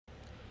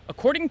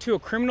According to a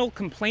criminal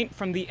complaint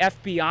from the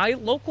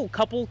FBI, local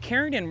couple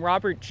Karen and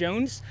Robert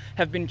Jones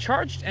have been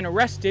charged and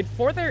arrested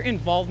for their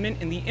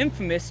involvement in the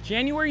infamous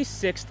January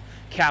 6th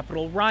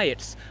Capitol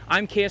riots.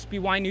 I'm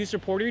KSBY News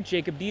reporter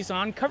Jacob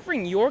Dizon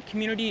covering your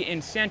community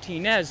in Santa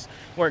Ynez,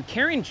 where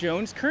Karen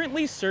Jones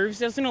currently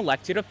serves as an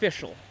elected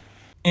official.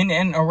 In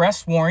an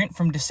arrest warrant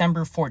from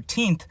December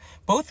 14th,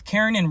 both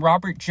Karen and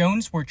Robert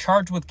Jones were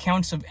charged with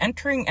counts of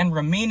entering and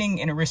remaining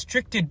in a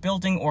restricted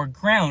building or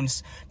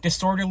grounds,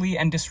 disorderly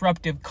and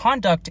disruptive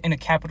conduct in a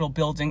Capitol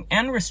building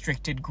and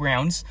restricted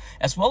grounds,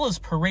 as well as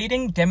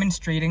parading,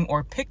 demonstrating,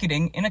 or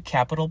picketing in a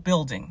Capitol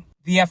building.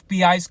 The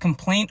FBI's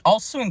complaint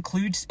also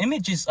includes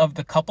images of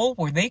the couple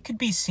where they could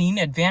be seen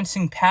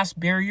advancing past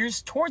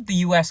barriers toward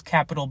the U.S.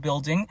 Capitol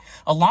building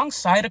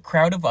alongside a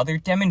crowd of other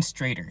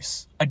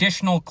demonstrators.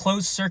 Additional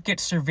closed-circuit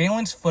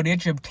surveillance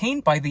footage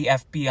obtained by the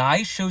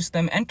FBI shows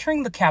them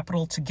entering the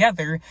Capitol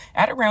together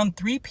at around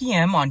 3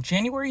 p.m. on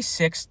January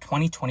 6,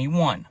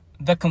 2021.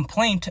 The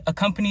complaint,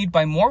 accompanied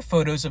by more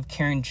photos of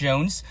Karen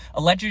Jones,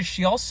 alleges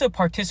she also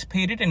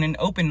participated in an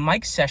open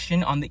mic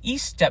session on the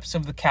east steps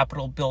of the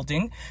Capitol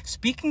building,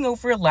 speaking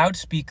over a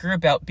loudspeaker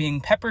about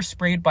being pepper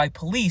sprayed by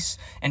police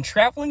and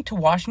traveling to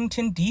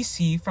Washington,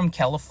 D.C. from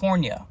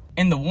California.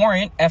 In the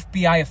warrant,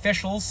 FBI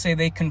officials say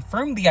they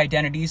confirmed the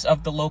identities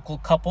of the local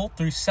couple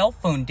through cell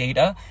phone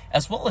data,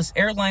 as well as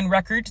airline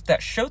records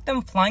that showed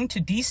them flying to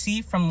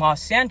D.C. from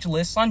Los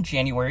Angeles on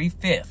January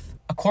 5th.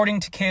 According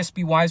to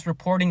KSBY's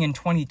reporting in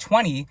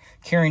 2020,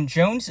 Karen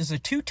Jones is a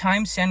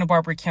two-time Santa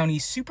Barbara County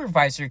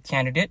Supervisor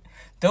candidate,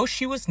 though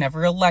she was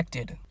never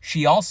elected.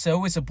 She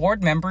also is a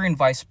board member and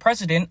vice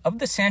president of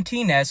the Santa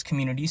Ynez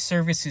Community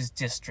Services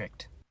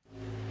District.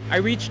 I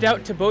reached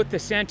out to both the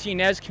Santa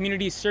Ynez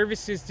Community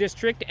Services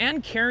District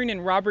and Karen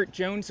and Robert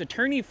Jones'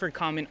 attorney for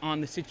comment on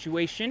the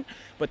situation,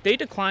 but they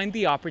declined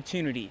the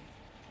opportunity.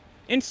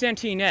 In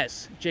Santa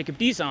Ynez, Jacob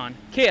Dizon,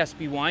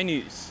 KSBY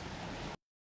News.